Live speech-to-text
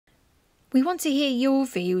We want to hear your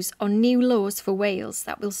views on new laws for Wales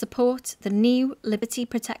that will support the new Liberty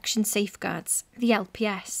Protection Safeguards, the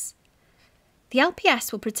LPS. The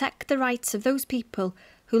LPS will protect the rights of those people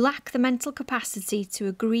who lack the mental capacity to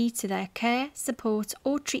agree to their care, support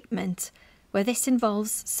or treatment where this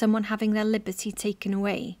involves someone having their liberty taken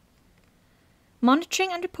away.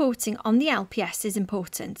 Monitoring and reporting on the LPS is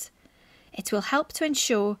important. It will help to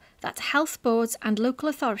ensure that health boards and local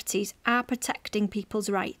authorities are protecting people's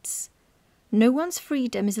rights. No one's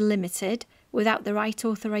freedom is limited without the right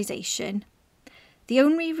authorisation. The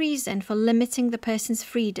only reason for limiting the person's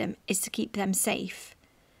freedom is to keep them safe.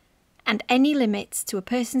 And any limits to a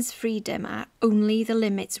person's freedom are only the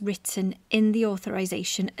limits written in the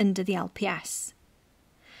authorisation under the LPS.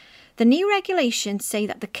 The new regulations say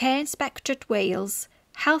that the Care Inspectorate Wales,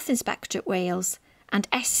 Health Inspectorate Wales and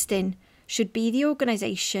Estyn should be the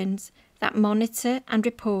organisations that monitor and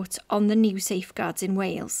report on the new safeguards in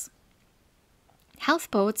Wales.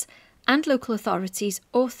 Health boards and local authorities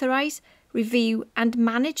authorise, review and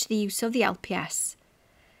manage the use of the LPS.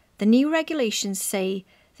 The new regulations say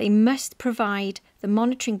they must provide the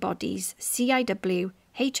monitoring bodies CIW,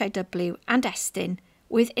 HIW and Estyn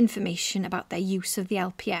with information about their use of the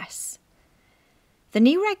LPS. The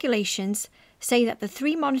new regulations say that the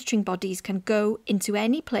 3 monitoring bodies can go into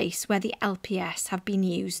any place where the LPS have been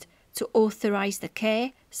used to authorise the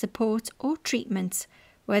care, support or treatment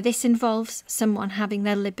where this involves someone having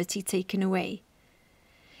their liberty taken away.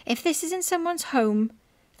 If this is in someone's home,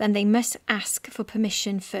 then they must ask for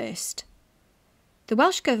permission first. The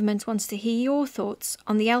Welsh Government wants to hear your thoughts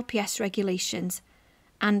on the LPS regulations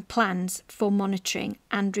and plans for monitoring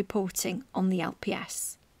and reporting on the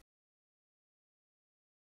LPS.